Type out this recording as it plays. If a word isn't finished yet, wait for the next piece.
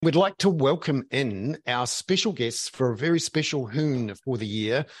We'd like to welcome in our special guests for a very special hoon for the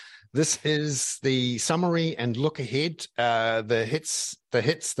year. This is the summary and look ahead, the hits,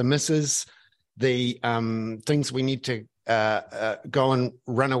 the misses, the things we need to go and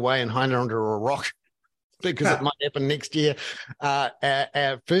run away and hide under a rock because it might happen next year.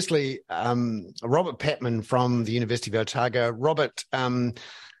 Firstly, Robert Patman from the University of Otago. Robert,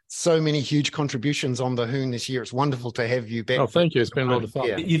 so many huge contributions on the hoon this year. It's wonderful to have you back. Oh, thank you. It's been a lot of fun.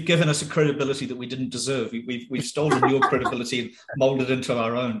 Yeah. You've given us a credibility that we didn't deserve. We've stolen your credibility and molded into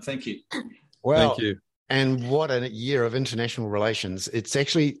our own. Thank you. Well, thank you. And what a year of international relations. It's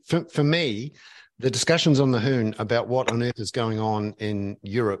actually, for me, the discussions on the hoon about what on earth is going on in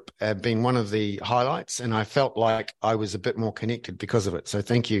Europe have been one of the highlights, and I felt like I was a bit more connected because of it. So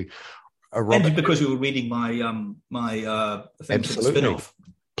thank you, Robert. And because you were reading my thing to the spin-off.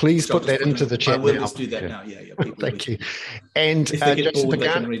 Please put that into the chat. I will just do that now. Yeah. Thank you. And if they get bored, they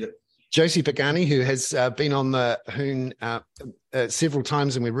can read it. Josie Pagani, who has been on the hoon several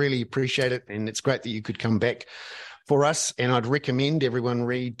times, and we really appreciate it. And it's great that you could come back for us. And I'd recommend everyone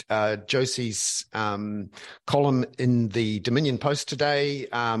read Josie's column in the Dominion Post today,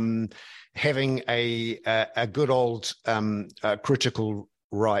 having a good old critical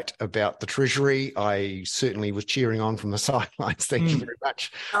write about the Treasury. I certainly was cheering on from the sidelines. Thank you very much.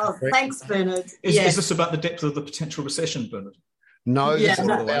 Oh, thanks, Bernard. Is this about the depth of the potential recession, Bernard? No,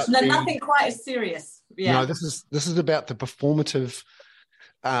 nothing quite as serious. Yeah. No, this is about the performative,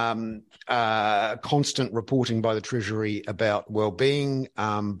 constant reporting by the Treasury about well-being.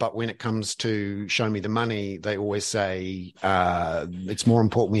 But when it comes to show me the money, they always say it's more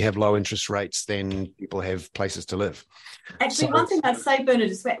important we have low interest rates than people have places to live. Actually, one thing I'd say,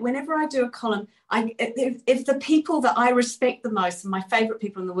 Bernard, is whenever I do a column, if the people that I respect the most, my favourite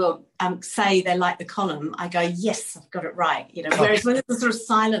people in the world, say they like the column, I go, yes, I've got it right. Whereas when there's sort of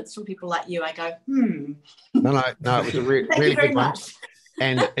silence from people like you, I go, No, it was a really Thank you very good much. one.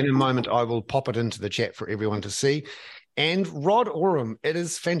 And in a moment, I will pop it into the chat for everyone to see. And Rod Oram, it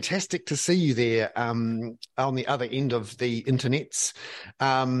is fantastic to see you there on the other end of the internets.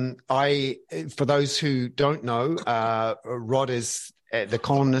 For those who don't know, Rod is the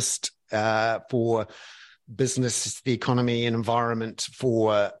columnist for business, the economy and environment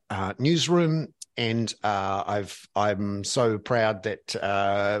for Newsroom. And I'm so proud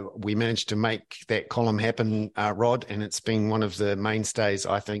that we managed to make that column happen, Rod, and it's been one of the mainstays,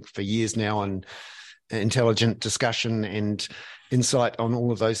 I think, for years now, and intelligent discussion and insight on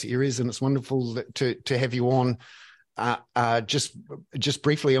all of those areas. And it's wonderful to have you on just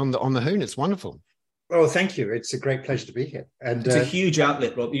briefly on the hoon. It's wonderful. Oh, thank you. It's a great pleasure to be here. And it's a huge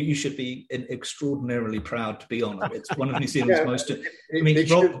outlet, Rob. You should be extraudinarily proud to be on it. It's one of New Zealand's most.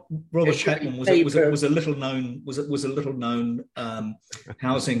 Robert Patman was a little known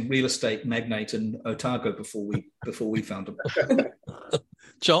housing real estate magnate in Otago before we found him.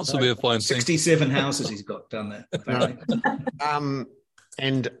 Chance will be a fine thing. 67 houses he's got down there.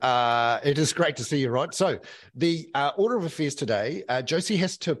 And it is great to see you, Rod. So the order of affairs today, Josie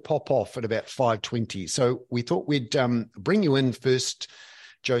has to pop off at about 5:20. So we thought we'd bring you in first,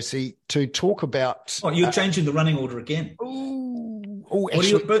 Josie, to talk about... Oh, you're changing the running order again.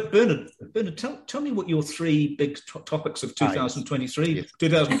 Actually, Bernard, tell me what your three big topics of 2023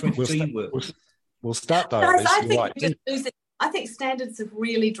 were. We'll start those. Guys, I think standards have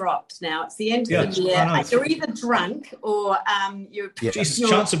really dropped now. It's the end of the year. You're either drunk or you're... Jesus,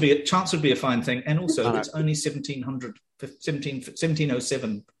 chance would be a fine thing. And also, it's only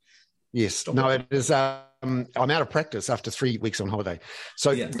 1707. Yes. No, it is... I'm out of practice after 3 weeks on holiday.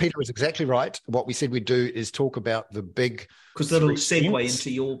 So Peter is exactly right. What we said we'd do is talk about the big... Because that'll segue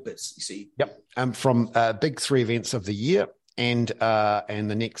into your bits, you see. Yep. From big three events of the year and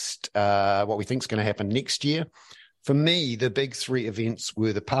the next, what we think is going to happen next year. For me, the big three events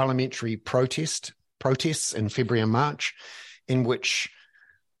were the parliamentary protests in February and March, in which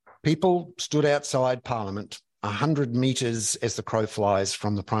people stood outside Parliament 100 metres as the crow flies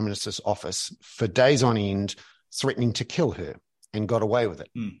from the Prime Minister's office for days on end, threatening to kill her, and got away with it.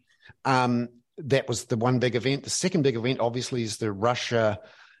 That was the one big event. The second big event, obviously, is the Russia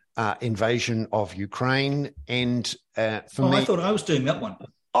invasion of Ukraine. And for me... I thought I was doing that one.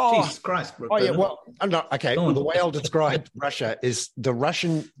 Oh, Jesus Christ. Yeah, well, okay. Well, the way I'll describe Russia is the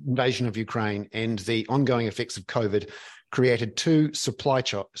Russian invasion of Ukraine and the ongoing effects of COVID created two supply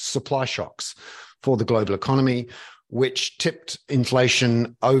shocks for the global economy, which tipped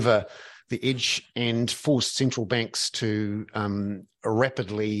inflation over the edge and forced central banks to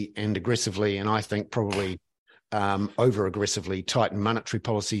rapidly and aggressively, and I think probably over-aggressively, tighten monetary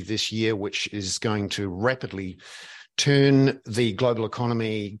policy this year, which is going to rapidly turn the global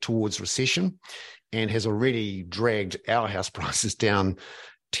economy towards recession and has already dragged our house prices down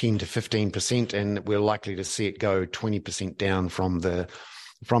 10 to 15%, and we're likely to see it go 20% down from the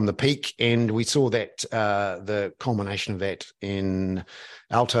peak. And we saw that the culmination of that in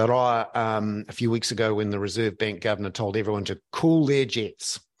Aotearoa a few weeks ago when the Reserve Bank governor told everyone to cool their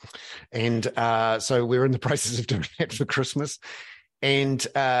jets. And so we're in the process of doing that for Christmas. And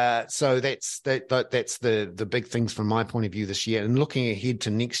so that's the big things from my point of view this year. And looking ahead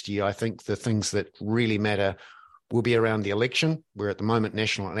to next year, I think the things that really matter will be around the election. We're at the moment,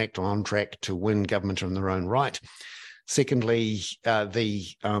 National and ACT, on track to win government in their own right. Secondly, the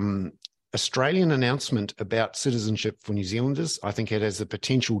Australian announcement about citizenship for New Zealanders, I think it has the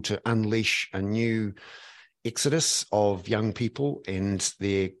potential to unleash a new exodus of young people and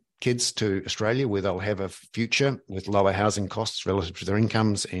their kids to Australia, where they'll have a future with lower housing costs relative to their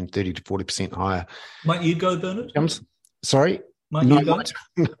incomes and 30 to 40% higher. Might you go, Bernard? Incomes. Sorry? Might you go?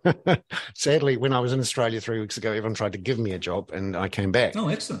 Sadly, when I was in Australia 3 weeks ago, everyone tried to give me a job and I came back. Oh,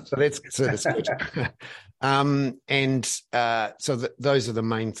 excellent. So that's good. Those are the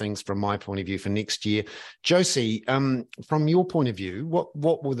main things from my point of view for next year. Josie, from your point of view,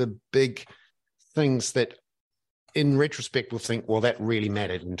 what were the big things that in retrospect we'll think, well, that really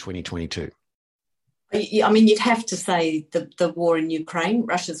mattered in 2022? I mean, you'd have to say the war in Ukraine,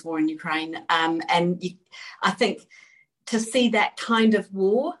 Russia's war in Ukraine. I think to see that kind of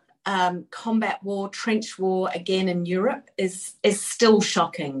war, combat war, trench war again in Europe is still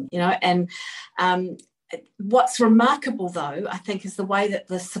shocking, and what's remarkable, though, I think, is the way that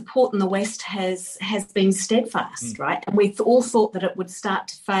the support in the West has been steadfast, right? And we all thought that it would start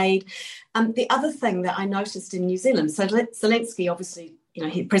to fade. The other thing that I noticed in New Zealand, so Zelensky, obviously,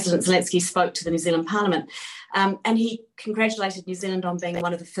 President Zelensky spoke to the New Zealand Parliament, and he congratulated New Zealand on being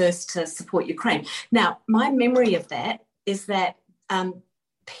one of the first to support Ukraine. Now, my memory of that is that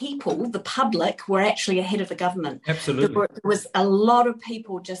people, the public, were actually ahead of the government. Absolutely. There was a lot of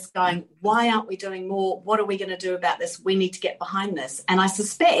people just going, why aren't we doing more? What are we going to do about this? We need to get behind this. And I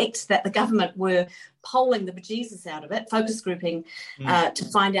suspect that the government were polling the bejesus out of it, focus grouping, to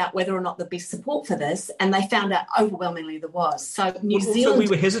find out whether or not there'd be support for this. And they found out overwhelmingly there was. So New Zealand... So we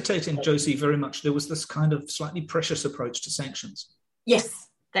were hesitating, Josie, very much. There was this kind of slightly precious approach to sanctions. Yes,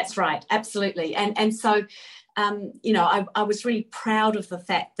 that's right. Absolutely. And so... I was really proud of the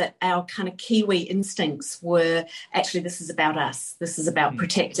fact that our kind of Kiwi instincts were actually, this is about us. This is about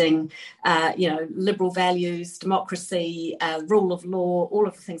protecting, liberal values, democracy, rule of law, all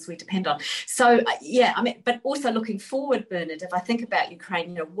of the things we depend on. So, but also looking forward, Bernard, if I think about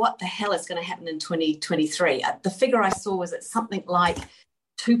Ukraine, what the hell is going to happen in 2023? The figure I saw was at something like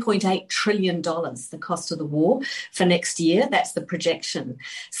 $2.8 trillion, the cost of the war for next year. That's the projection.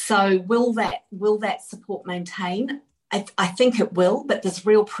 So will that support maintain? I think it will, but there's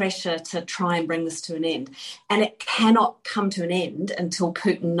real pressure to try and bring this to an end. And it cannot come to an end until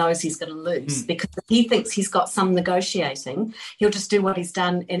Putin knows he's going to lose, because if he thinks he's got some negotiating, he'll just do what he's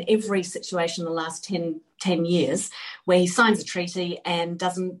done in every situation in the last 10 years, where he signs a treaty and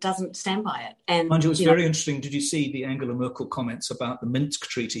doesn't stand by it. And mind you, it was very interesting. Did you see the Angela Merkel comments about the Minsk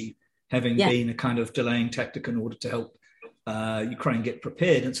Treaty having been a kind of delaying tactic in order to help Ukraine get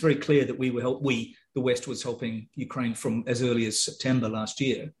prepared? And it's very clear that the West was helping Ukraine from as early as September last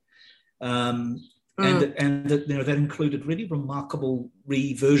year. And that included really remarkable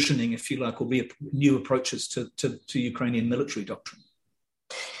reversioning, if you like, or new approaches to Ukrainian military doctrine.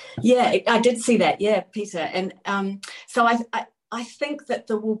 Yeah, I did see that. Yeah, Peter. And so I think that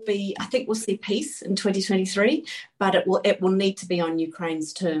we'll see peace in 2023, but it will need to be on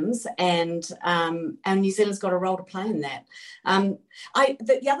Ukraine's terms, and New Zealand's got a role to play in that.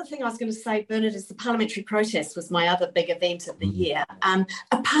 The other thing I was going to say, Bernard, is the parliamentary protest was my other big event of the year.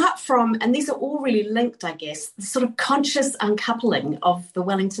 Apart from, and these are all really linked, I guess, the sort of conscious uncoupling of the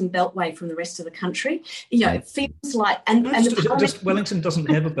Wellington Beltway from the rest of the country. It feels like, Wellington doesn't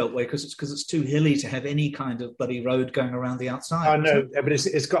have a beltway because it's too hilly to have any kind of bloody road going around the outside. Oh no, but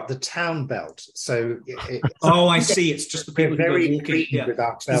it's got the town belt, so. I see. It's just the people who are walking. Yeah, with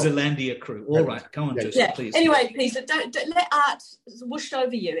our the Zealandia crew. All right, come on, Josie, please. Anyway, Peter, don't let art whoosh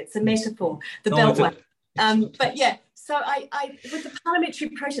over you. It's a metaphor. The beltway. But yeah, so I with the parliamentary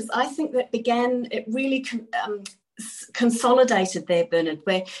protest, I think that it really consolidated there, Bernard,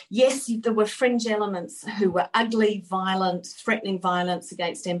 where, yes, there were fringe elements who were ugly, violent, threatening violence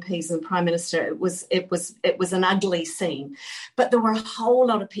against MPs and the Prime Minister. It was an ugly scene. But there were a whole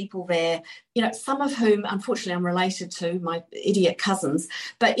lot of people there, some of whom, unfortunately, I'm related to, my idiot cousins.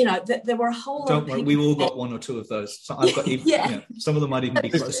 But, there were a whole lot of people. We've all got one or two of those. So I've got some of them might even be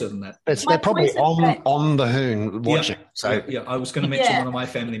closer than that. They're probably on the hoon watching. I was going to mention one of my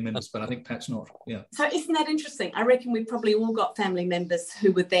family members, but I think Pat's not. Yeah. So isn't that interesting? I reckon we've probably all got family members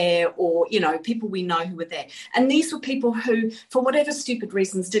who were there, or, people we know who were there. And these were people who, for whatever stupid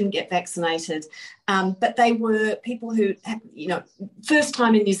reasons, didn't get vaccinated. But they were people who, first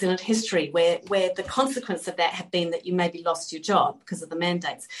time in New Zealand history where the consequence of that had been that you maybe lost your job because of the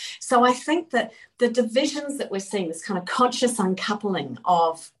mandates. So I think that the divisions that we're seeing, this kind of conscious uncoupling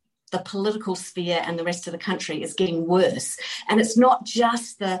of the political sphere and the rest of the country, is getting worse. And it's not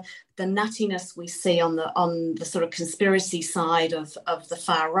just the nuttiness we see on the sort of conspiracy side of the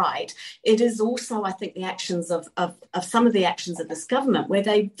far right. It is also, I think, the actions of some of the actions of this government, where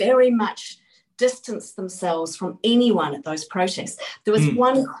they very much distance themselves from anyone at those protests. There was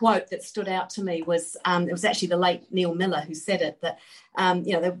one quote that stood out to me, it was actually the late Neil Miller who said it, that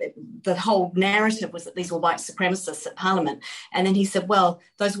the whole narrative was that these were white supremacists at Parliament. And then he said, well,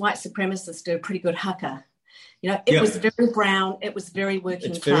 those white supremacists do a pretty good haka. It was very brown, it was very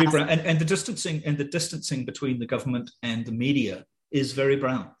working class. Very brown. And the distancing between the government and the media is very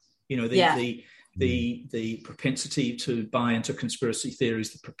brown. The propensity to buy into conspiracy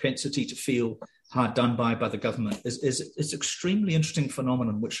theories, the propensity to feel hard done by the government is extremely interesting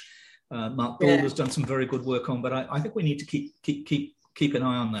phenomenon, which Mark Bale has done some very good work on. But I think we need to keep an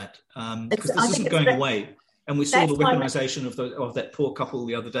eye on that, because this isn't going away. And we saw the weaponization of that poor couple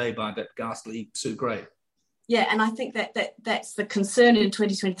the other day by that ghastly Sue Gray. Yeah, and I think that's the concern in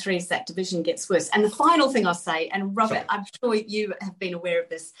 2023, is that division gets worse. And the final thing I'll say, and Robert, I'm sure you have been aware of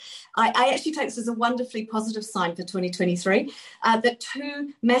this, I actually take this as a wonderfully positive sign for 2023, that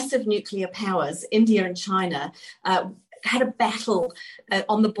two massive nuclear powers, India and China, had a battle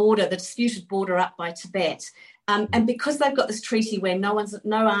on the border, the disputed border up by Tibet. And because they've got this treaty where two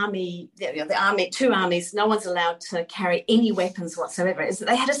armies, no one's allowed to carry any weapons whatsoever, is that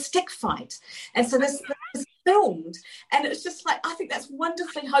they had a stick fight. And so this was filmed. And it's just like, I think that's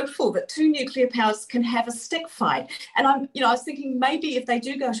wonderfully hopeful that two nuclear powers can have a stick fight. And I was thinking maybe if they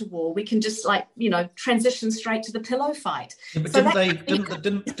do go to war, we can just transition straight to the pillow fight. Yeah, but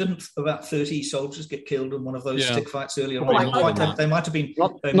didn't about 30 soldiers get killed in one of those stick fights earlier on? They might have been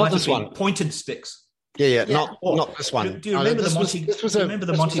pointed sticks. Yeah. Not this one. Do you remember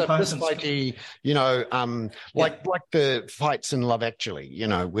the Monty Python? Like the fights in Love Actually,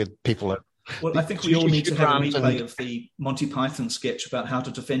 with people. Well, I think we all need to have a replay of the Monty Python sketch about how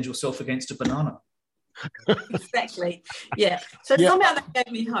to defend yourself against a banana. Exactly. Yeah. So somehow that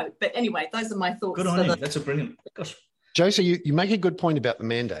gave me hope. But anyway, those are my thoughts. Good on you. That's a brilliant. Gosh. Josie, you make a good point about the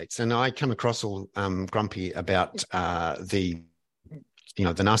mandates, and I come across all grumpy about the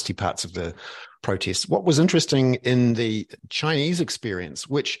nasty parts of the protests. What was interesting in the Chinese experience,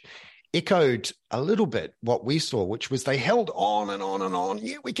 which echoed a little bit what we saw, which was they held on and on and on.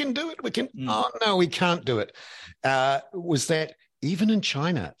 Yeah, we can do it. We can. Oh, no, we can't do it. Was that even in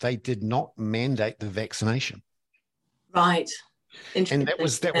China, they did not mandate the vaccination. Right. And that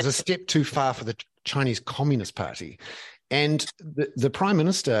was a step too far for the Chinese Communist Party. And the Prime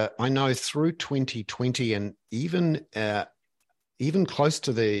Minister, I know through 2020 and even close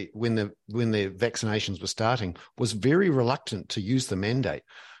to when the vaccinations were starting, was very reluctant to use the mandate,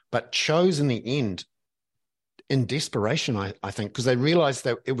 but chose in the end, in desperation, I think, because they realized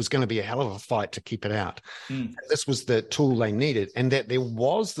that it was going to be a hell of a fight to keep it out. This was the tool they needed, and that there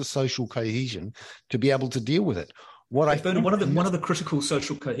was the social cohesion to be able to deal with it. One of the critical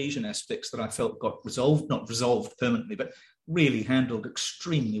social cohesion aspects that I felt got not resolved permanently, but really handled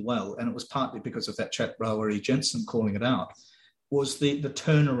extremely well, and it was partly because of that chap Rauri Jensen calling it out, was the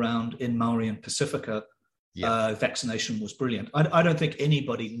turnaround in Maori and Pacifica. Vaccination was brilliant. I don't think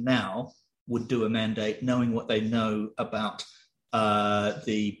anybody now would do a mandate knowing what they know about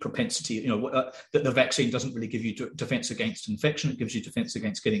the propensity, that the vaccine doesn't really give you defense against infection. It gives you defense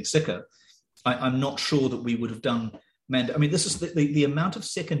against getting sicker. I'm not sure that we would have done mandate. I mean, this is the amount of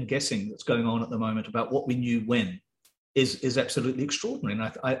second guessing that's going on at the moment about what we knew when is absolutely extraordinary. And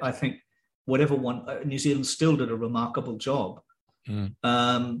I think New Zealand still did a remarkable job. In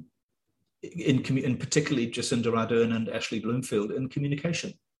particularly Jacinda Ardern and Ashley Bloomfield in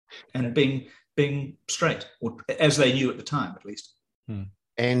communication and being straight, or as they knew at the time, at least.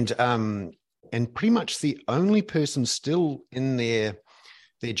 And pretty much the only person still in their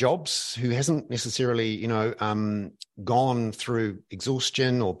their jobs, who hasn't necessarily, gone through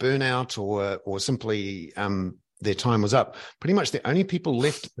exhaustion or burnout or simply their time was up. Pretty much the only people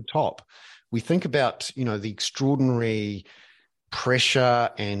left at the top. We think about, the extraordinary pressure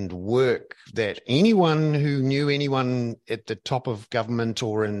and work that anyone who knew anyone at the top of government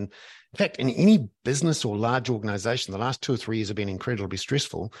or in fact, in any business or large organization, the last 2 or 3 years have been incredibly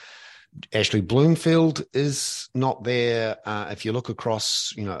stressful. Ashley Bloomfield is not there. If you look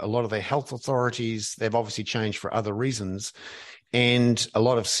across, a lot of their health authorities, they've obviously changed for other reasons. And a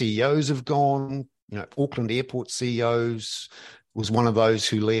lot of CEOs have gone. Auckland Airport CEOs was one of those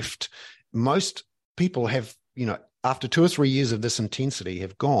who left. Most people have, after 2 or 3 years of this intensity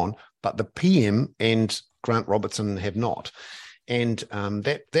have gone, but the PM and Grant Robertson have not. And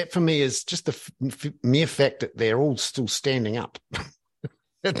that for me is just the mere fact that they're all still standing up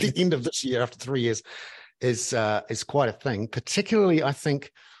at the end of this year after 3 years is quite a thing, particularly I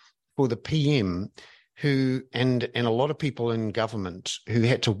think for the PM who and a lot of people in government who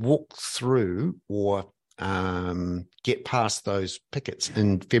had to walk through or get past those pickets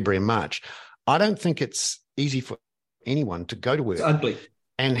in February and March. I don't think it's easy for anyone to go to work. It's ugly.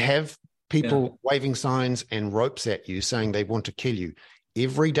 And have people waving signs and ropes at you saying they want to kill you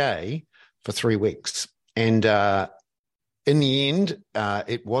every day for 3 weeks. And in the end,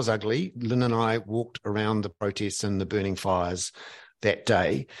 it was ugly. Lynn and I walked around the protests and the burning fires that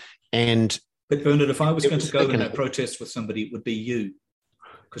day. But Bernard, if I was going to go in that protest with somebody, it would be you,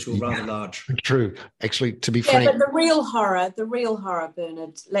 because you're rather large. True. Actually, to be frank. But the real horror,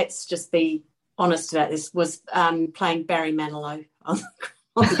 Bernard, let's just be honest about this, was playing Barry Manilow on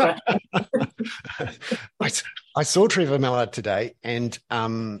the ground. I saw Trevor Mallard today, and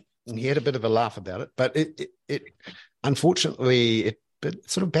he had a bit of a laugh about it, but it unfortunately it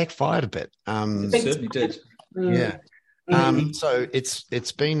sort of backfired a bit. It certainly did. Yeah. So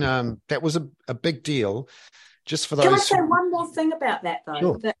it's been that was a big deal. Just for those. Can I say one more thing about that though?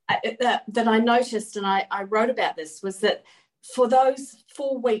 Sure. That I noticed, and I wrote about this, was that for those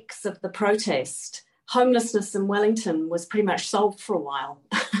 4 weeks of the protest, homelessness in Wellington was pretty much solved for a while.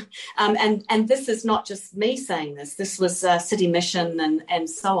 And this is not just me saying this. This was City Mission and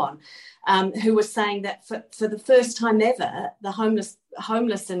so on, who was saying that for the first time ever, the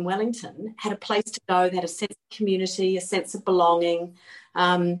homeless in Wellington had a place to go. They had a sense of community, a sense of belonging.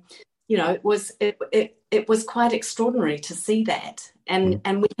 It was quite extraordinary to see that, and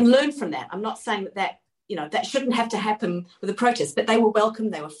we can learn from that. I'm not saying that that shouldn't have to happen with a protest, but they were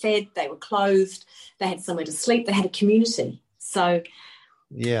welcomed, they were fed, they were clothed, they had somewhere to sleep, they had a community. So,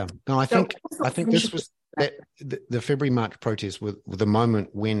 yeah, no, I think this was the February March protest with the moment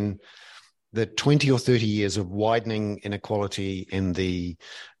when the 20 or 30 years of widening inequality and the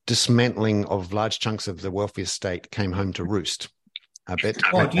dismantling of large chunks of the welfare state came home to roost a bit.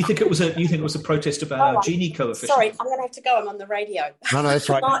 Oh, do you think it was a protest about our Gini coefficient? Sorry, I'm going to have to go. I'm on the radio. No, that's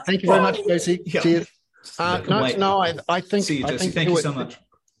right. Thank you very much, Josie. Yeah. Cheers. I think. See you, Josie. Thank you so much.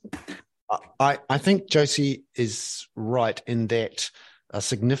 I think Josie is right in that a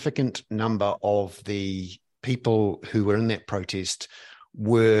significant number of the people who were in that protest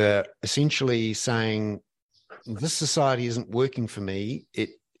were essentially saying, this society isn't working for me.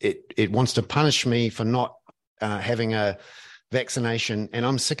 It wants to punish me for not having a vaccination, and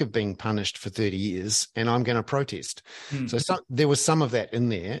I'm sick of being punished for 30 years, and I'm going to protest. So there was some of that in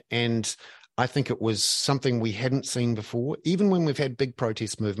there, and I think it was something we hadn't seen before, even when we've had big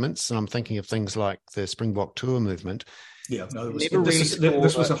protest movements, and I'm thinking of things like the Springbok Tour movement. Yeah, no, this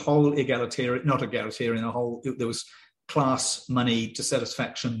was a whole there was class, money,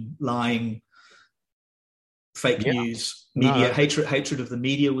 dissatisfaction, lying, fake news, media, hatred of the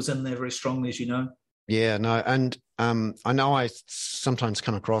media was in there very strongly, as you know. Yeah, no, and I know I sometimes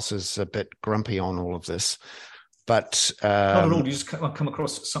come across as a bit grumpy on all of this, but not at all. You just come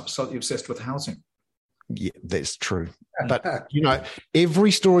across slightly obsessed with housing. Yeah, that's true. But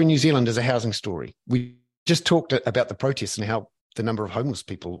every story in New Zealand is a housing story. We just talked about the protests and how the number of homeless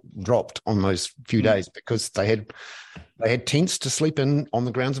people dropped on those few days because they had tents to sleep in on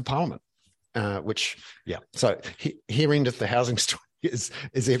the grounds of Parliament. So here endeth the housing story. Is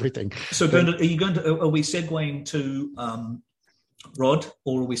everything. So, Bernard, are we segueing to Rod,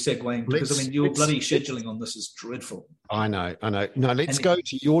 or are we segueing? Because your bloody scheduling on this is dreadful. I know. No, let's go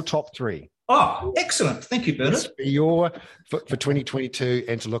to your top three. Oh, excellent. Thank you, Bernard. Your for 2022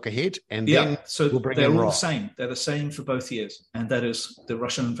 and to look ahead. And then so we'll bring they're in all Rod. the same. They're the same for both years. And that is the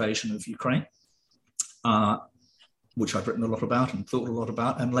Russian invasion of Ukraine, which I've written a lot about and thought a lot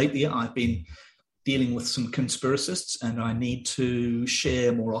about. And lately I've been dealing with some conspiracists, and I need to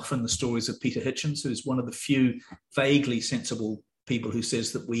share more often the stories of Peter Hitchens, who's one of the few vaguely sensible people who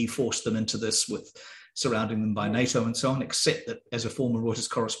says that we forced them into this with surrounding them by NATO and so on, except that as a former Reuters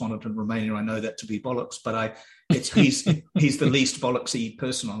correspondent in Romania, I know that to be bollocks, but he's the least bollocksy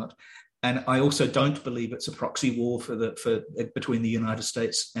person on it. And I also don't believe it's a proxy war between the United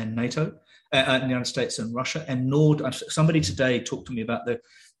States and NATO, the United States and Russia. And nor somebody today talked to me about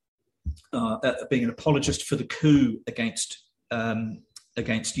being an apologist for the coup against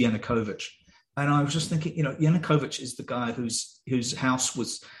Yanukovych. And I was just thinking, Yanukovych is the guy whose house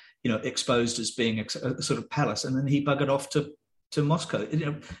was, exposed as being a sort of palace, and then he buggered off to Moscow.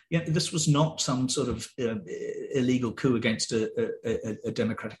 This was not some sort of illegal coup against a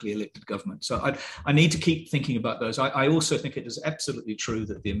democratically elected government. So I need to keep thinking about those. I also think it is absolutely true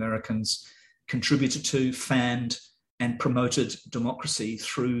that the Americans contributed to, fanned, and promoted democracy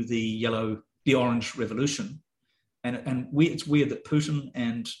through the Orange Revolution. And it's weird that Putin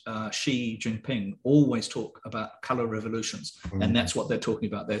and Xi Jinping always talk about color revolutions, and that's what they're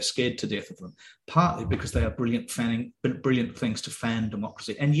talking about. They're scared to death of them, partly because they are brilliant things to fan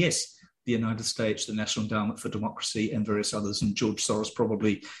democracy. And yes, the United States, the National Endowment for Democracy, and various others, and George Soros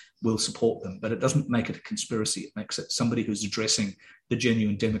probably will support them, but it doesn't make it a conspiracy. It makes it somebody who's addressing the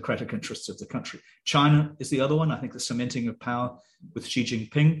genuine democratic interests of the country. China is the other one. I think the cementing of power with Xi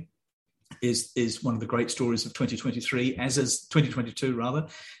Jinping is one of the great stories of 2023, as is 2022 rather,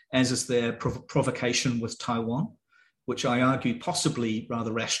 as is their provocation with Taiwan, which I argue possibly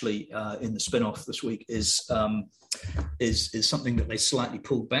rather rashly in the spin-off this week is something that they slightly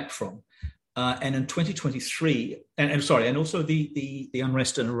pulled back from. And in 2023, and also the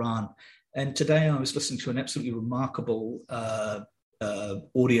unrest in Iran. And today I was listening to an absolutely remarkable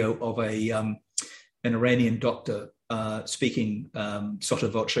audio of an Iranian doctor speaking sotto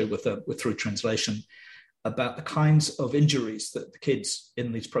voce through translation about the kinds of injuries that the kids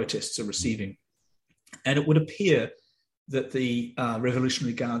in these protests are receiving. And it would appear that the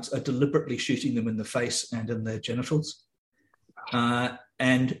Revolutionary Guards are deliberately shooting them in the face and in their genitals. And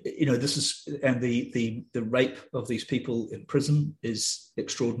the rape of these people in prison is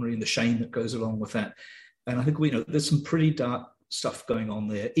extraordinary, and the shame that goes along with that. And I think there's some pretty dark stuff going on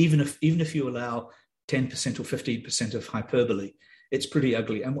there. Even if you allow 10% or 15% of hyperbole, it's pretty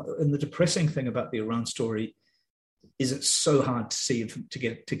ugly. And the depressing thing about the Iran story is it's so hard to see to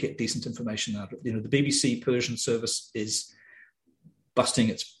get decent information out of it. The BBC Persian service is busting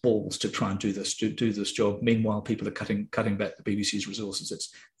its balls to try and do this job. Meanwhile, people are cutting back the BBC's resources.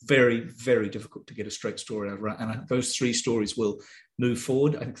 It's very, very difficult to get a straight story out of it. And those three stories will move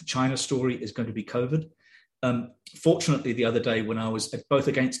forward. I think the China story is going to be COVID. Fortunately, the other day when I was both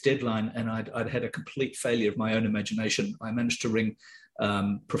against deadline and I'd had a complete failure of my own imagination, I managed to ring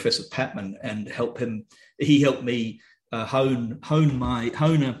Professor Patman and help him. He helped me hone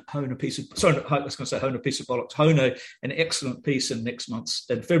a piece of bollocks, hone an excellent piece in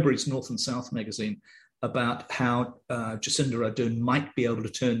February's North and South magazine about how Jacinda Ardern might be able to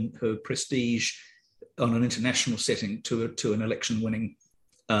turn her prestige on an international setting to an election-winning,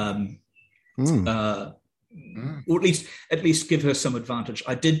 or at least give her some advantage.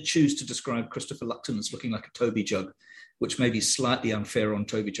 I did choose to describe Christopher Luxon as looking like a Toby jug, which may be slightly unfair on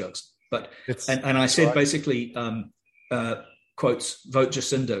Toby jugs, but and I said basically. Quotes, vote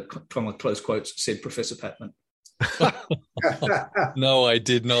Jacinda, comma, close quotes, said Professor Patman. No, I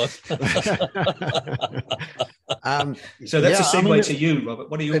did not. So that's a segue to you, Robert.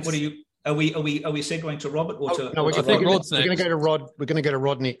 What are you? Are we segueing to Robert or to? No, I think Rod's next. We're going to go to Rod. We're going to go to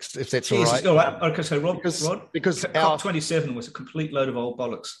Rod next, if that's all right. All right. Okay, so Rod, because COP27 was a complete load of old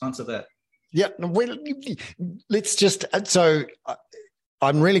bollocks. Answer that. Yeah. Well, let's just so.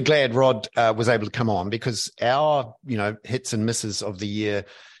 I'm really glad Rod was able to come on, because our, hits and misses of the year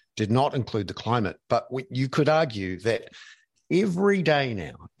did not include the climate. But you could argue that every day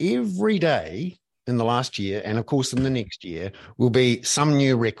in the last year, and of course in the next year, will be some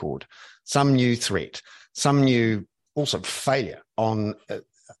new record, some new threat, some new also failure on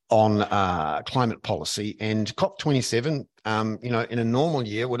climate policy. And COP27, in a normal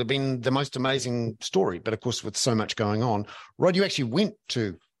year would have been the most amazing story. But of course, with so much going on, Rod, you actually went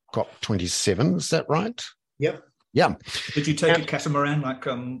to COP27. Is that right? Yep. Yeah. Did you take a catamaran like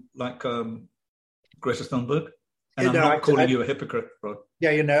Greta Thunberg? And I'm not calling you a hypocrite, Rod.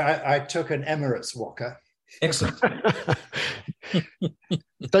 Yeah, I took an Emirates walker. Excellent.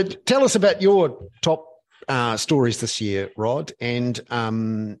 So tell us about your top stories this year, Rod, and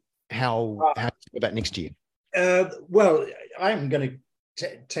how about next year? Well, I'm going to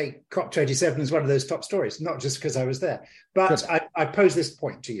take COP27 as one of those top stories, not just because I was there. But I pose this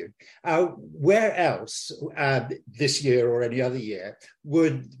point to you. Where else this year or any other year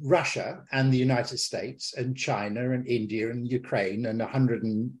would Russia and the United States and China and India and Ukraine and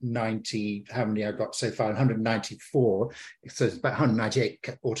 190, how many I got so far, 194, so it's about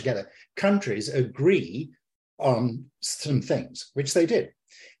 198 altogether, countries agree on some things, which they did.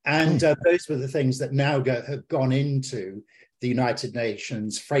 And those were the things that now have gone into the United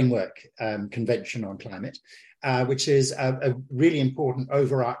Nations Framework Convention on Climate, which is a really important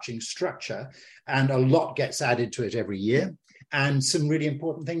overarching structure, and a lot gets added to it every year. And some really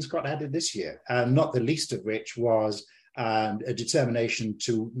important things got added this year, not the least of which was a determination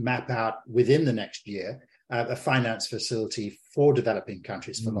to map out within the next year a finance facility for developing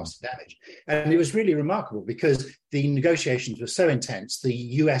countries for loss and damage. And it was really remarkable because the negotiations were so intense, the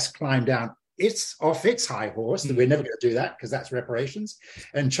US climbed down off its high horse, that we're never going to do that because that's reparations.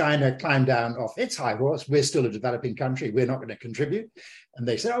 And China climbed down off its high horse. We're still a developing country. We're not going to contribute. And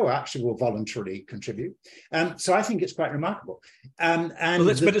they said, oh, actually, we'll voluntarily contribute. So I think it's quite remarkable. But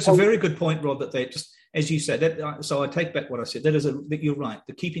it's a very good point, Rob, that they just, as you said, so I take back what I said. That you're right.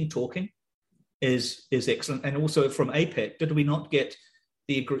 The keeping talking is excellent. And also from APEC, did we not get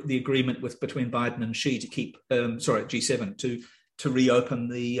the agreement between Biden and Xi to keep, G7, to reopen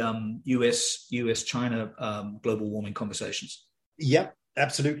the US-China global warming conversations? Yep,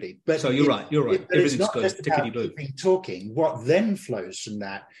 absolutely. But so you're right. Everything's good. Tickety-boo. Talking. What then flows from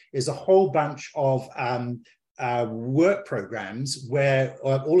that is a whole bunch of work programs where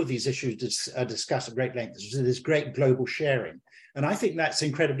all of these issues are discussed at great length. There's this great global sharing. And I think that's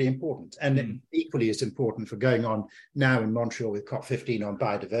incredibly important, and equally as important for going on now in Montreal with COP15 on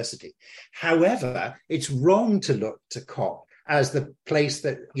biodiversity. However, it's wrong to look to COP as the place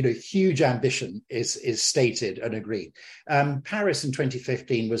that, huge ambition is stated and agreed. Paris in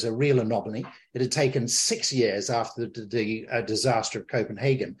 2015 was a real anomaly. It had taken 6 years after the disaster of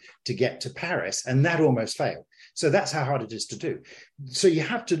Copenhagen to get to Paris, and that almost failed. So that's how hard it is to do. So you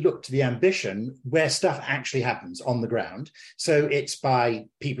have to look to the ambition where stuff actually happens on the ground. So it's by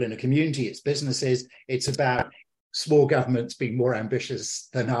people in a community, it's businesses, it's about small governments being more ambitious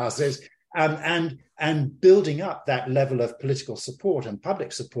than ours is, and building up that level of political support and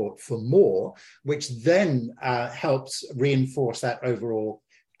public support for more, which then helps reinforce that overall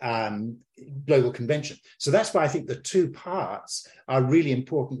global convention. So that's why I think the two parts are really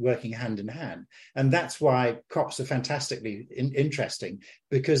important, working hand in hand. And that's why COPs are fantastically interesting,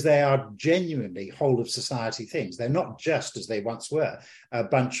 because they are genuinely whole of society things. They're not just, as they once were, a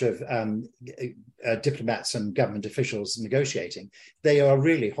bunch of diplomats and government officials negotiating. They are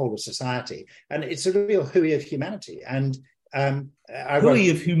really whole of society. And it's a real hooey of humanity. And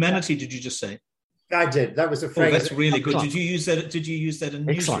hooey of humanity, did you just say? I did. That was a phrase. Oh, that's really good. Did you use that in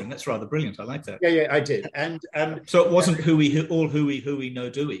newsroom? That's rather brilliant. I like that. Yeah, I did. And so it wasn't all hooey, no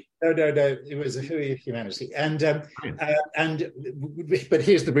dooey. No. It was a hooey of humanity. And but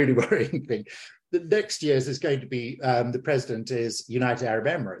here's the really worrying thing. The next year's is going to be, the president is United Arab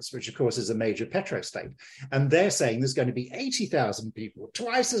Emirates, which of course is a major petro state. And they're saying there's going to be 80,000 people,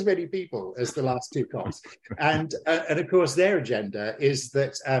 twice as many people as the last two COPs. And of course their agenda is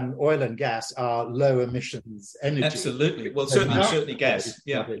that oil and gas are low emissions energy. Absolutely. Well, certainly gas.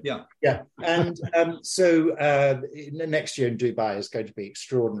 Yeah. And so next year in Dubai is going to be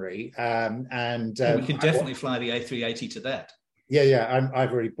extraordinary. And we can definitely fly the A380 to that. Yeah.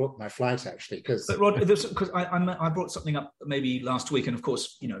 I've already booked my flight actually. But Rod, because I brought something up maybe last week, and of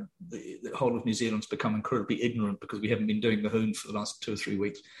course, the whole of New Zealand's become incredibly ignorant because we haven't been doing the hoon for the last 2 or 3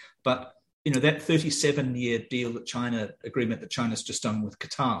 weeks. But that 37-year deal agreement that China's just done with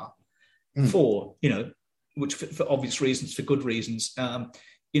Qatar, which for obvious reasons, for good reasons. I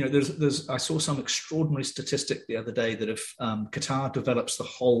saw some extraordinary statistic the other day that if Qatar develops the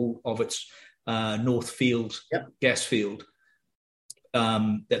whole of its North Field gas field,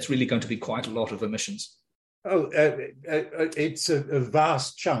 that's really going to be quite a lot of emissions. It's a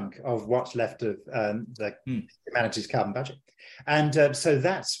vast chunk of what's left of humanity's carbon budget. And so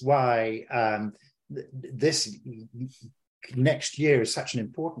that's why this next year is such an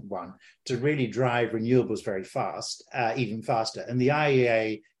important one to really drive renewables very fast, even faster. And the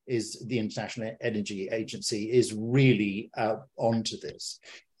IEA the International Energy Agency, is really onto this.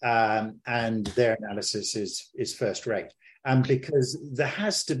 And their analysis is first rate. Because there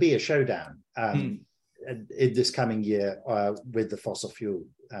has to be a showdown in this coming year with the fossil fuel.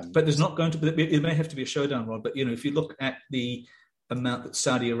 But there's not going to be, it may have to be a showdown, Rod, but if you look at the amount that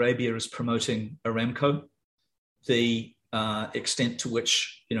Saudi Arabia is promoting Aramco, the extent to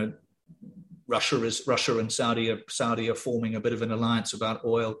which, Russia and Saudi are forming a bit of an alliance about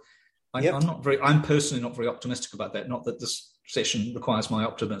oil. I'm personally not very optimistic about that. Not that this session requires my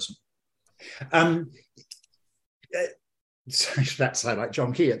optimism. So that sound like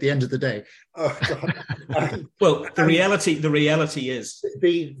John Key at the end of the day. Oh, God. Well, the reality is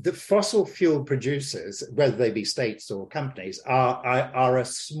the fossil fuel producers, whether they be states or companies, are a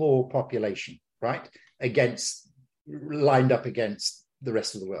small population, right? Lined up against the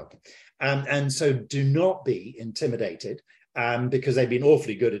rest of the world, and so do not be intimidated, because they've been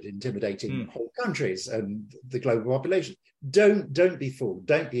awfully good at intimidating whole countries and the global population. Don't be fooled.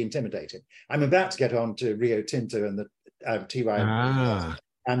 Don't be intimidated. I'm about to get on to Rio Tinto and the TY,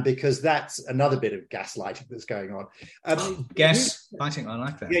 and because that's another bit of gaslighting that's going on. Gaslighting, I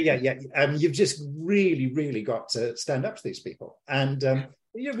like that. Yeah. You've just really got to stand up to these people, and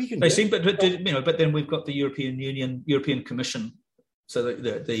we can. But then we've got the European Commission, so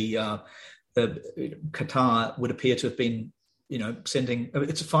that the Qatar would appear to have been, sending.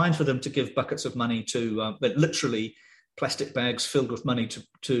 It's fine for them to give buckets of money to, but literally plastic bags filled with money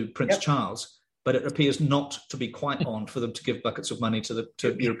to Prince Charles. But it appears not to be quite on for them to give buckets of money to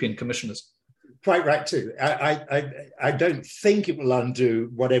European commissioners. Quite right too. I don't think it will undo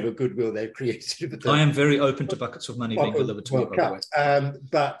whatever goodwill they've created. I am very open to buckets of money being delivered to me, by the way.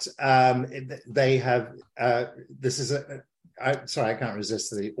 But they have. This is sorry, I can't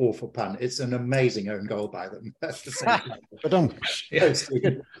resist the awful pun. It's an amazing own goal by them.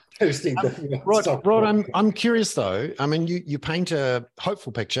 Rod, I'm curious though. I mean, you paint a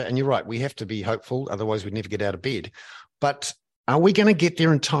hopeful picture, and you're right. We have to be hopeful, otherwise we'd never get out of bed. But are we going to get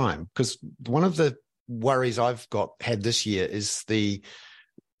there in time? Because one of the worries I've had this year is the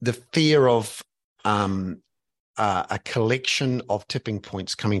fear of a collection of tipping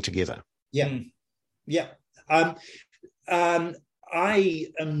points coming together. Yeah. I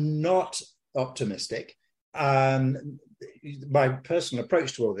am not optimistic. My personal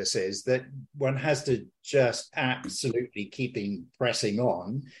approach to all this is that one has to just absolutely pressing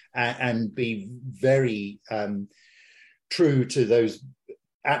on and be very true to those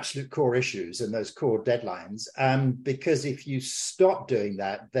absolute core issues and those core deadlines, because if you stop doing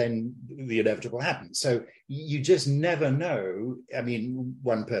that, then the inevitable happens. So you just never know. I mean,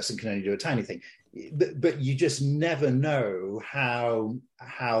 one person can only do a tiny thing, but you just never know how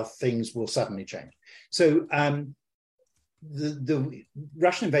things will suddenly change. So the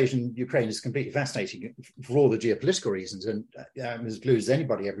Russian invasion of Ukraine is completely fascinating for all the geopolitical reasons, and as glues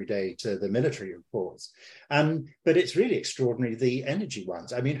anybody every day to the military reports. But it's really extraordinary, the energy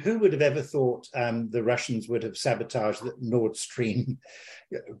ones. I mean, who would have ever thought the Russians would have sabotaged the Nord Stream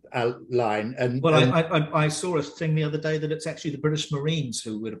line? I saw a thing the other day that it's actually the British Marines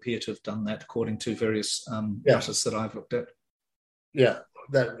who would appear to have done that, according to various matters that I've looked at. Yeah,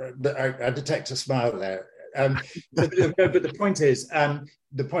 I detect a smile there. But the point is,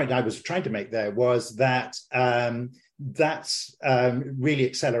 the point I was trying to make there was that that's really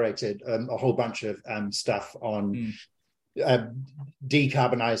accelerated a whole bunch of stuff on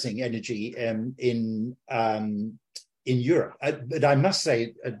decarbonizing energy in Europe. But I must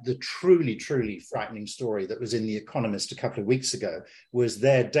say, the truly frightening story that was in The Economist a couple of weeks ago was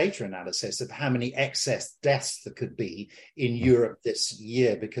their data analysis of how many excess deaths there could be in Europe this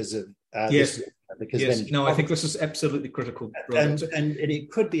year because of No, I think this is absolutely critical. And it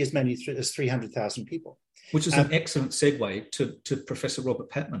could be as many as 300,000 people. Which is an excellent segue to Professor Robert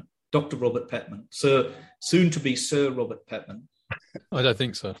Patman, Dr. Robert Patman, soon to be Sir Robert Patman. I don't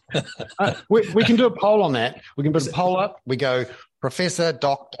think so. We can do a poll on that. We can put a poll up. We go, Professor,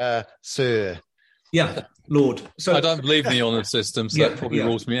 Doctor, Sir. Yeah, Lord. So I don't believe in the honour system, so that probably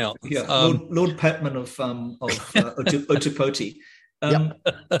rules me out. Yeah, Lord Patman of Aotearoa.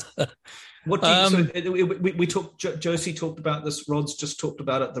 What do you, we talked? Josie talked about this. Rod's just talked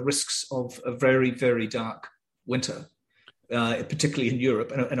about it. The risks of a very, very dark winter, particularly in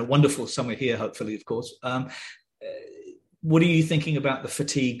Europe, and a wonderful summer here, hopefully, of course. What are you thinking about the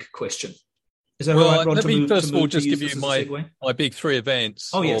fatigue question? Is that right, Rod? Let me first of all just give you my big three events.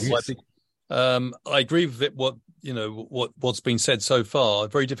 Oh yes. I agree with it. What's been said so far.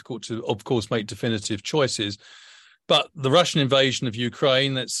 Very difficult to, of course, make definitive choices. But the Russian invasion of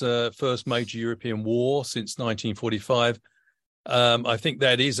Ukraine, that's the first major European war since 1945. I think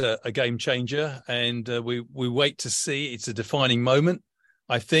that is a game changer, and we wait to see. It's a defining moment,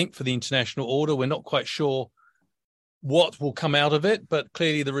 I think, for the international order. We're not quite sure what will come out of it, but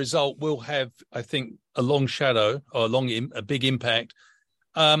clearly the result will have, I think, a long shadow or a big impact.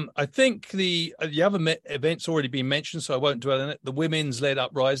 I think the other events already been mentioned, so I won't dwell on it. The women's-led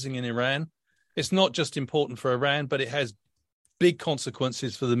uprising in Iran. It's not just important for Iran, but it has big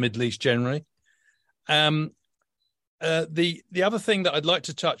consequences for the Middle East generally. The other thing that I'd like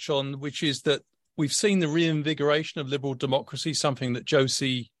to touch on, which is that we've seen the reinvigoration of liberal democracy, something that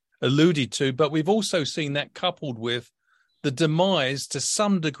Josie alluded to, but we've also seen that coupled with the demise to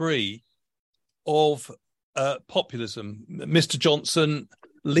some degree of populism. Mr. Johnson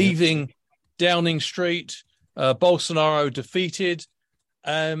leaving Downing Street, Bolsonaro defeated,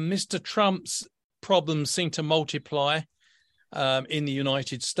 Mr. Trump's problems seem to multiply in the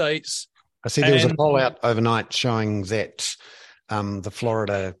United States. I see there was a poll out overnight showing that the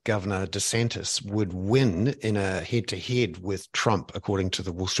Florida Governor DeSantis would win in a head-to-head with Trump, according to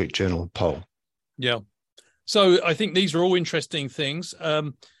the Wall Street Journal poll. Yeah. So I think these are all interesting things.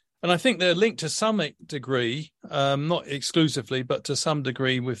 And I think they're linked to some degree, not exclusively, but to some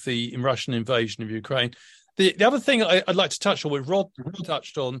degree with the Russian invasion of Ukraine. The other thing I'd like to touch on, what Rod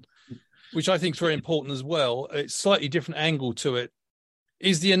touched on, which I think is very important as well, it's a slightly different angle to it,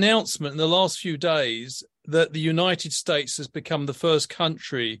 is the announcement in the last few days that the United States has become the first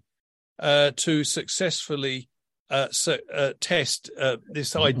country to successfully test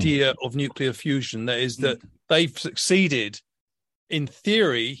this idea of nuclear fusion. That is, that they've succeeded, in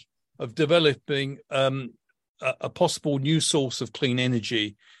theory, of developing a possible new source of clean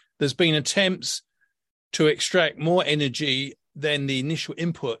energy. There's been attempts to extract more energy than the initial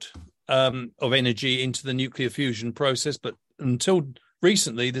input of energy into the nuclear fusion process, but until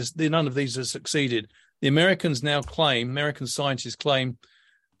recently, none of these have succeeded. The American scientists claim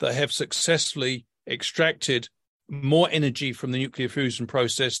that have successfully extracted more energy from the nuclear fusion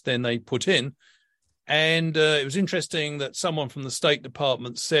process than they put in. And it was interesting that someone from the State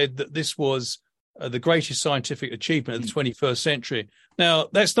Department said that this was the greatest scientific achievement of the 21st century. Now,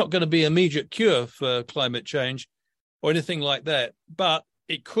 that's not going to be an immediate cure for climate change or anything like that, but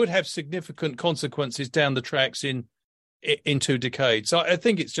it could have significant consequences down the tracks in 2 decades. So I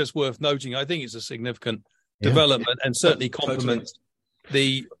think it's just worth noting. I think it's a significant development and certainly complements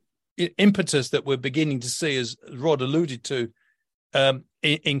the impetus that we're beginning to see, as Rod alluded to,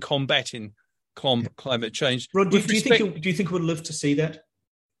 in combating climate change. Rod, do you think we'll live to see that?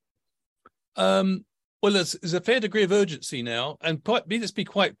 Well, there's a fair degree of urgency now, and let's be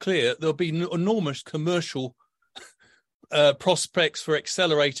quite clear, there'll be enormous commercial prospects for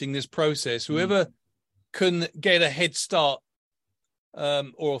accelerating this process. Whoever can get a head start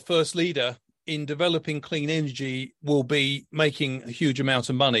or a first leader in developing clean energy will be making a huge amount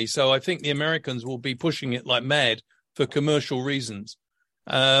of money. So I think the Americans will be pushing it like mad for commercial reasons,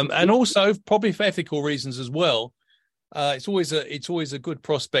 and also probably for ethical reasons as well. It's always a good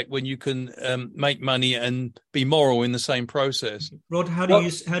prospect when you can make money and be moral in the same process. Rod, how do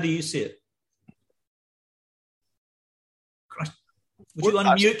you see it? Christ. Would you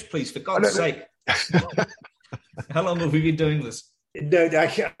unmute, please, for God's sake? How long have we been doing this? No, I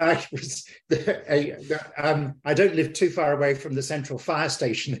don't live too far away from the central fire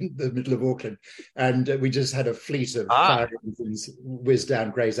station in the middle of Auckland, and we just had a fleet of fire engines whiz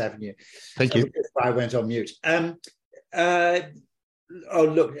down Grays Avenue. Thank you. I went on mute.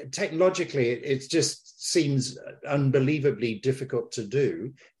 Look, technologically, it just seems unbelievably difficult to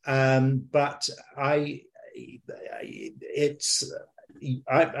do, but I'm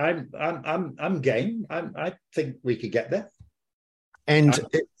game. I think we could get there. And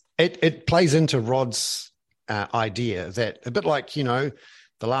it plays into Rod's idea that a bit like, the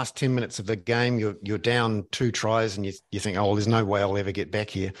last 10 minutes of the game, you're down 2 tries and you think, oh, well, there's no way I'll ever get back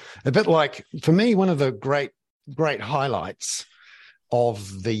here. A bit like, for me, one of the great highlights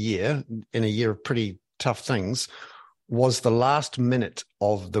of the year, in a year of pretty tough things, was the last minute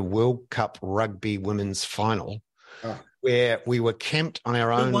of the World Cup Rugby Women's Final, where we were camped on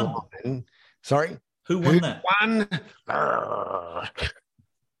our own line. Sorry? Who won that?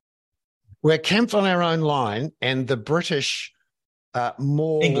 We're camped on our own line, and the British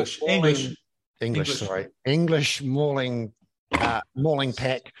English mauling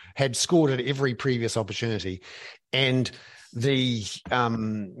pack had scored at every previous opportunity, and the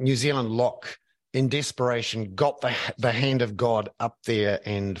New Zealand lock, in desperation, got the hand of God up there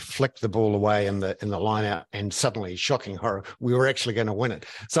and flicked the ball away in the line out, and suddenly, shocking horror, we were actually going to win it.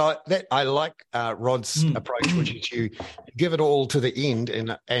 So I like Rod's approach, which is you give it all to the end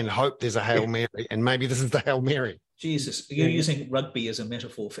and hope there's a Hail Mary, and maybe this is the Hail Mary. Jesus, you're using rugby as a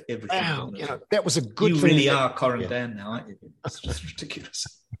metaphor for everything. Wow, that was a good thing. You really are Corin Dan now, aren't you? It's just ridiculous.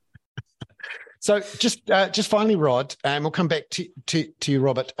 So just finally, Rod, and we'll come back to you,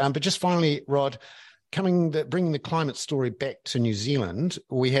 Robert, but just finally, Rod, bringing the climate story back to New Zealand,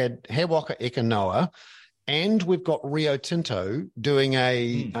 we had He Waka Eka Noa, and we've got Rio Tinto doing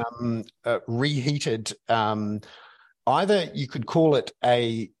a reheated either you could call it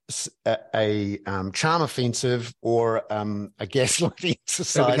a charm offensive or a gaslighting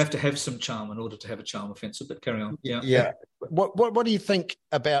exercise. So we have to have some charm in order to have a charm offensive, but carry on. Yeah. What do you think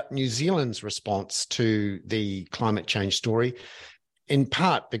about New Zealand's response to the climate change story? In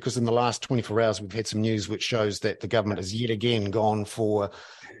part because in the last 24 hours, we've had some news which shows that the government has yet again gone for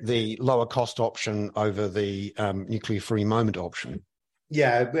the lower cost option over the nuclear-free moment option.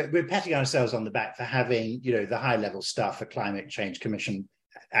 Yeah, we're patting ourselves on the back for having, the high-level stuff, a climate change commission,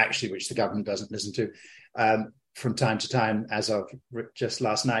 actually, which the government doesn't listen to from time to time, as of just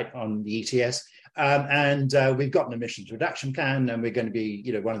last night on the ETS. And we've got an emissions reduction plan, and we're going to be,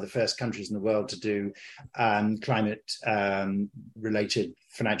 one of the first countries in the world to do climate-related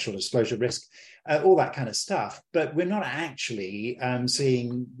financial disclosure risk, all that kind of stuff. But we're not actually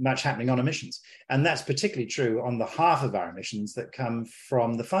seeing much happening on emissions. And that's particularly true on the half of our emissions that come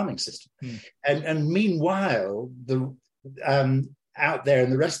from the farming system. And meanwhile, out there in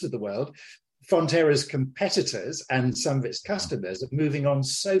the rest of the world, Fonterra's competitors and some of its customers are moving on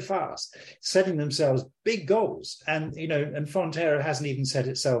so fast, setting themselves big goals. And, and Fonterra hasn't even set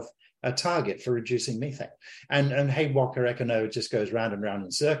itself a target for reducing methane. And hey, Waka Ekano just goes round and round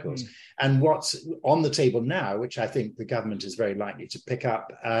in circles. And what's on the table now, which I think the government is very likely to pick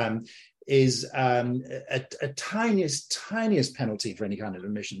up, is a tiniest penalty for any kind of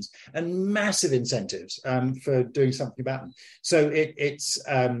emissions and massive incentives for doing something about them. So it's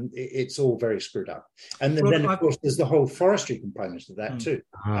all very screwed up. And then of course, there's the whole forestry component of that too,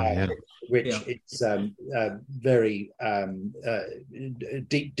 which it's very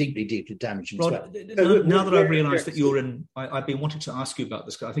deeply damaging. Rod, as well. Now that I've realised that you're in, I've been wanting to ask you about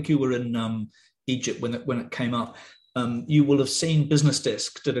this. I think you were in Egypt when it came up. You will have seen Business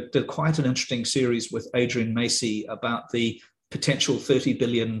Desk did quite an interesting series with Adrian Macy about the potential 30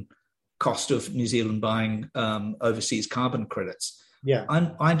 billion cost of New Zealand buying overseas carbon credits. Yeah,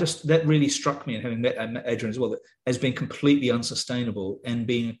 that really struck me, and having met Adrian as well, as being completely unsustainable and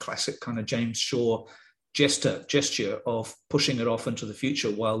being a classic kind of James Shaw gesture of pushing it off into the future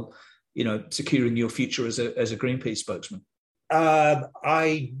while securing your future as a Greenpeace spokesman.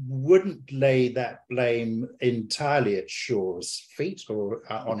 I wouldn't lay that blame entirely at Shaw's feet or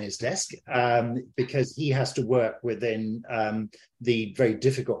on his desk, because he has to work within the very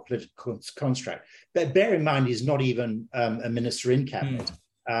difficult political construct. But bear in mind, he's not even a minister in cabinet.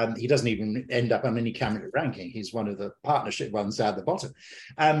 He doesn't even end up on any cabinet ranking. He's one of the partnership ones down the bottom.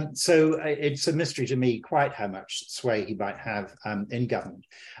 So it's a mystery to me quite how much sway he might have in government.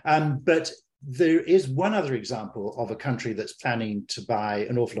 But there is one other example of a country that's planning to buy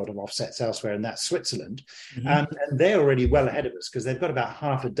an awful lot of offsets elsewhere, and that's Switzerland. And they're already well ahead of us because they've got about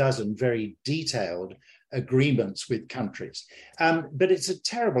half a dozen very detailed agreements with countries. But it's a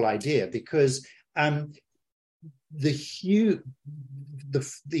terrible idea because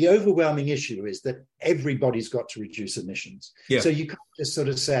the overwhelming issue is that everybody's got to reduce emissions. So you can't just sort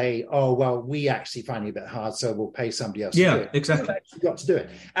of say, oh, well, we actually find it a bit hard, so we'll pay somebody else to do it. Exactly. You've actually got to do it.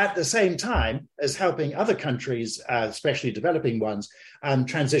 At the same time as helping other countries, especially developing ones,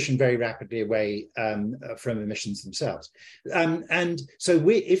 transition very rapidly away from emissions themselves. And so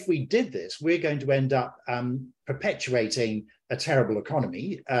if we did this, we're going to end up perpetuating a terrible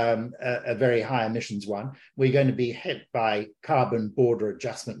economy, a very high emissions one. We're going to be hit by carbon border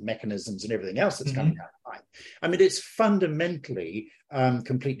adjustment mechanisms and everything else that's coming down the line. I mean, it's fundamentally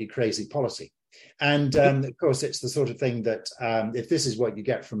completely crazy policy. And of course, it's the sort of thing that if this is what you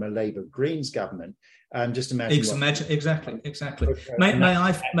get from a Labour Greens government, just imagine. Exactly. May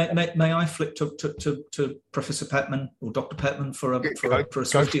I flick to Professor Patman or Dr. Patman for a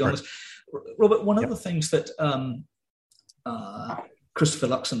safety on this? Robert, one of the things that Christopher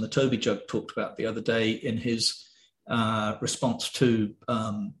Luxon, the Toby Jug, talked about the other day in his response to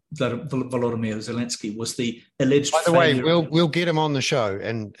Volodymyr Zelensky was the alleged. By the way, we'll get him on the show.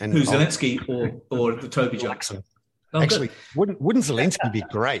 And who's Zelensky or the Toby Jug? Luxon. Actually, wouldn't Zelensky be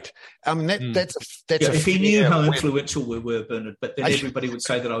great? I mean, that's if he knew how influential we were, Bernard, but then everybody would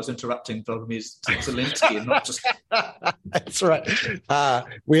say that I was interrupting Volodymyr Zelensky and not just. That's right.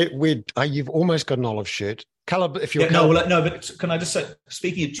 You've almost got an olive shirt. Colour, if you're but can I just say,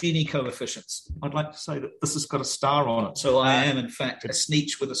 speaking of Gini coefficients, I'd like to say that this has got a star on it. So I am, in fact, a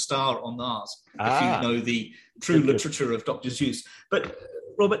sneech with a star on ours, if you know the true literature of Dr. Zeus. But,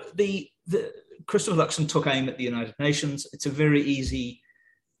 Robert, the Christopher Luxon took aim at the United Nations. It's a very easy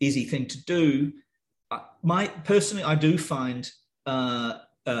thing to do. Personally, I do find Antonio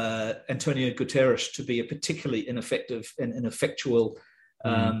Guterres to be a particularly ineffective and ineffectual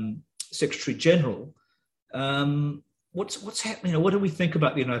Secretary General. what's happening? What do we think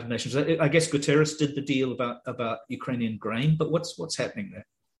about the United Nations? I guess Guterres did the deal about Ukrainian grain, but what's happening there?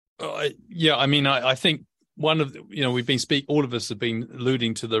 I think one of we've been all of us have been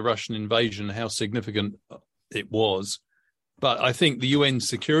alluding to the Russian invasion, how significant it was, but I think the UN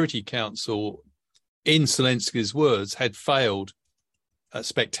Security Council, in Zelensky's words, had failed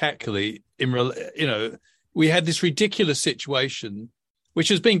spectacularly. We had this ridiculous situation, which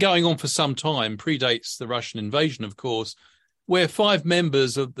has been going on for some time, predates the Russian invasion, of course, where 5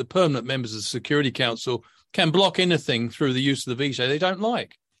 members of the permanent members of the Security Council can block anything through the use of the veto they don't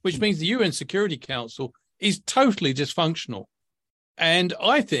like, which means the UN Security Council is totally dysfunctional. And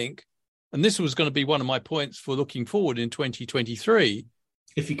I think, and this was going to be one of my points for looking forward in 2023,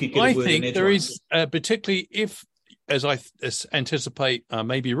 if you could get a word in edgewise. There is, particularly if, as I anticipate, I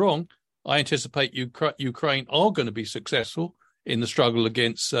may be wrong, I anticipate Ukraine are going to be successful in the struggle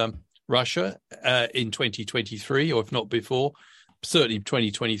against Russia in 2023, or if not before, certainly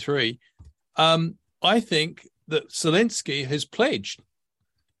 2023. I think that Zelensky has pledged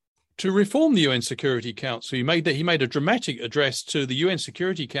to reform the UN Security Council. He made a dramatic address to the UN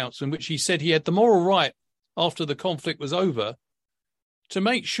Security Council in which he said he had the moral right, after the conflict was over, to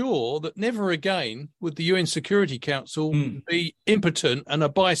make sure that never again would the UN Security Council be impotent and a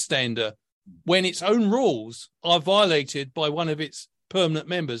bystander when its own rules are violated by one of its permanent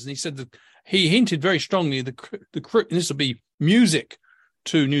members. And he said that he hinted very strongly, and this will be music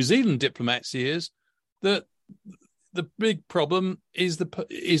to New Zealand diplomats' ears, that the big problem is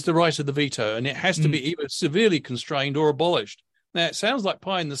the right of the veto, and it has to be either severely constrained or abolished. Now, it sounds like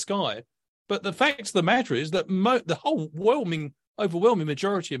pie in the sky, but the fact of the matter is that the whole overwhelming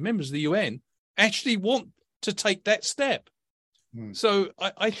majority of members of the UN actually want to take that step. So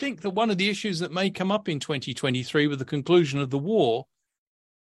I think that one of the issues that may come up in 2023 with the conclusion of the war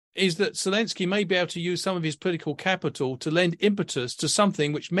is that Zelensky may be able to use some of his political capital to lend impetus to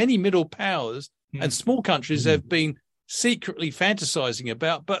something which many middle powers and small countries have been secretly fantasizing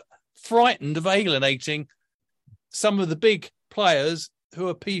about, but frightened of alienating some of the big players who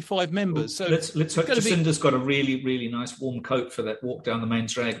are P5 members. So let's hope Jacinda's got a really, really nice warm coat for that walk down the main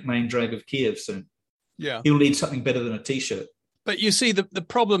drag of Kiev soon. Yeah, he'll need something better than a T-shirt. But you see, the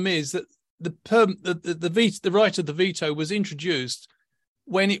problem is that the right of the veto was introduced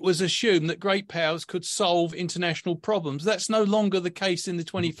when it was assumed that great powers could solve international problems. That's no longer the case in the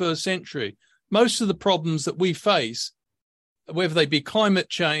 21st century. Most of the problems that we face, whether they be climate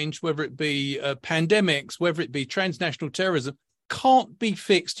change, whether it be pandemics, whether it be transnational terrorism, can't be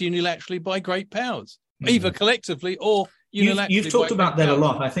fixed unilaterally by great powers, either collectively or unilaterally. You've talked about that a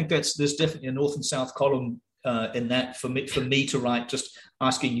lot. I think there's definitely a North and South column in that for me to write, just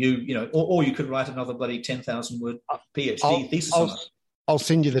asking you, or you could write another bloody 10,000 word PhD thesis on it. I'll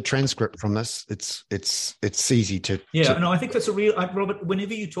send you the transcript from this. It's easy to. Yeah, no, I think that's a real, Robert.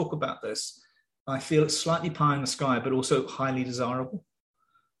 Whenever you talk about this, I feel it's slightly pie in the sky, but also highly desirable.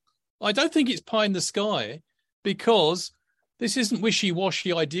 I don't think it's pie in the sky because this isn't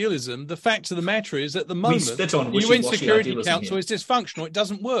wishy-washy idealism. The fact of the matter is, at the moment, the UN Security Council is dysfunctional. It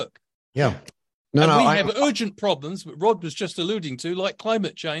doesn't work. Yeah. We have urgent problems, but Rod was just alluding to, like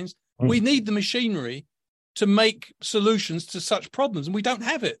climate change. We need the machinery to make solutions to such problems, and we don't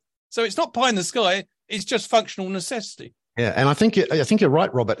have it. So it's not pie in the sky. It's just functional necessity. Yeah, and I think you're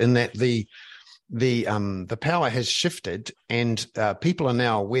right, Robert, in that the power has shifted, and people are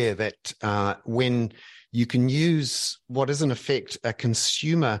now aware that when you can use what is in effect a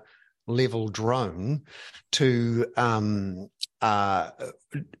consumer level drone to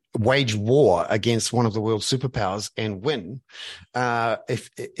wage war against one of the world's superpowers and win, if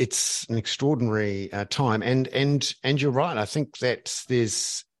it's an extraordinary time. And you're right. I think that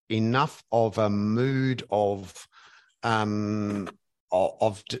there's enough of a mood of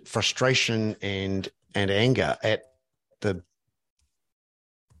frustration and anger at the.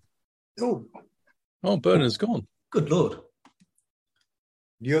 Oh, Bernard's gone. Good Lord.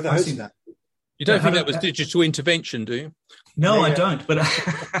 You're the host. That. You don't think that was digital intervention, do you? No, I don't. But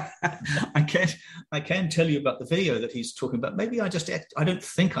I can tell you about the video that he's talking about. Maybe I don't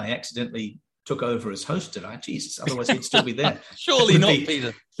think I accidentally took over as host, did I? Jesus, otherwise he'd still be there. Surely not,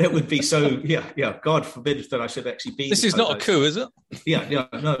 Peter. That would be so, yeah, God forbid that I should actually be. This is not a coup, is it? Yeah,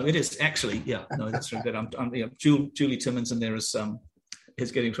 no, it is actually, yeah, no, that's very good. I'm Julie Timmins in there is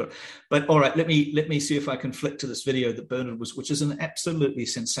getting short. But all right, let me see if I can flick to this video that Bernard which is an absolutely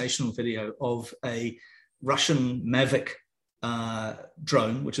sensational video of a Russian Mavic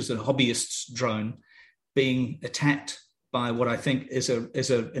drone, which is a hobbyist's drone, being attacked by what I think is a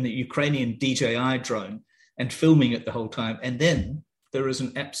Ukrainian DJI drone and filming it the whole time. And then there is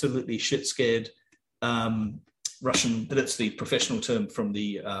an absolutely shit-scared Russian, that's the professional term from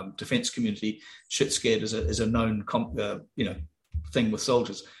the defense community. Shit scared is a known thing with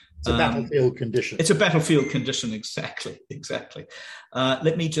soldiers. It's a battlefield condition. It's a battlefield condition, exactly.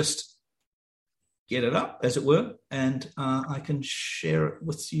 Let me just get it up, as it were, and I can share it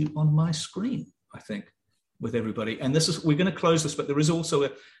with you on my screen, I think, with everybody. And we're going to close this, but there is also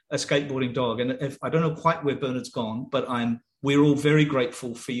a skateboarding dog. And if I don't know quite where Bernard's gone, but we're all very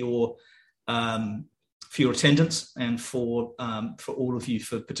grateful for your attendance and for all of you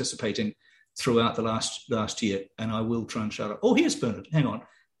for participating throughout the last year. And I will try and shout out. Oh, here's Bernard. Hang on.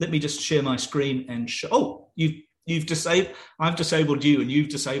 Let me just share my screen and show. Oh, you've disabled. I've disabled you, and you've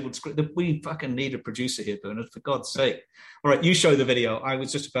disabled screen. We fucking need a producer here, Bernard. For God's sake! All right, you show the video. I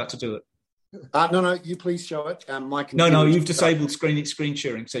was just about to do it. No, you please show it. No, you've disabled screen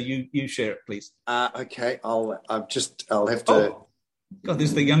sharing, so you share it, please. Okay, I'll have to. Oh, God,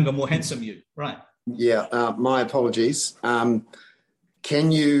 there's the younger, more handsome you, right? Yeah, my apologies.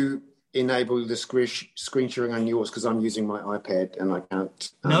 Can you enable the screen sharing on yours, because I'm using my iPad and I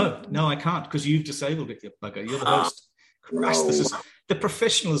can't. No, I can't, because you've disabled it, you bugger. You're the host. Christ, this is the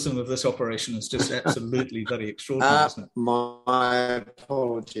professionalism of this operation is just absolutely very extraordinary, isn't it? My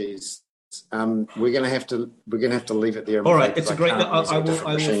apologies. We're going to have to leave it there. All right, it's a great. I will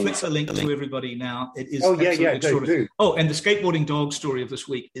flick the link to everybody now. It is. Oh yeah, do. Oh, and the skateboarding dog story of this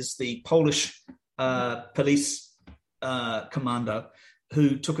week is the Polish police commander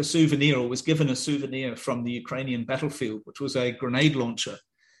who took a souvenir, or was given a souvenir from the Ukrainian battlefield, which was a grenade launcher,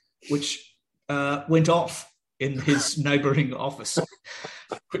 which went off in his neighboring office,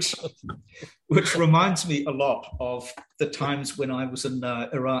 which reminds me a lot of the times when I was in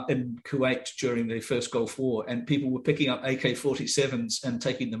Iraq, in Kuwait during the first Gulf War, and people were picking up AK-47s and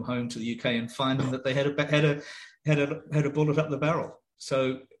taking them home to the UK and finding that they had a bullet up the barrel.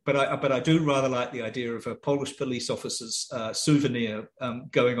 So. But I do rather like the idea of a Polish police officer's souvenir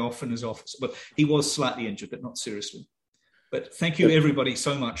going off in his office. But he was slightly injured, but not seriously. But thank you, everybody,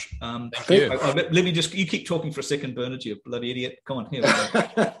 so much. Thank you. Let me you keep talking for a second, Bernard, you bloody idiot. Come on, here.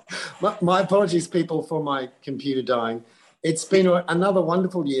 My apologies, people, for my computer dying. It's been another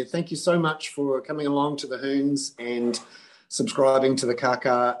wonderful year. Thank you so much for coming along to the Hoons and subscribing to the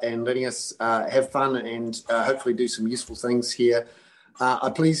Kaka and letting us have fun and hopefully do some useful things here.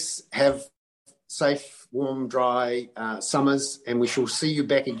 Please have safe, warm, dry summers, and we shall see you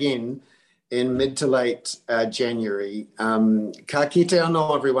back again in mid to late January. Ka kite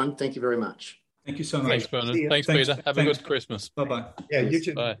anō, everyone. Thank you very much. Thank you so much. Thanks, Bernard. Thanks, Peter. Have a good Christmas. Bye-bye. Yeah, you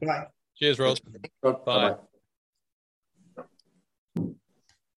too. Bye. Bye. Cheers, Rod. Bye.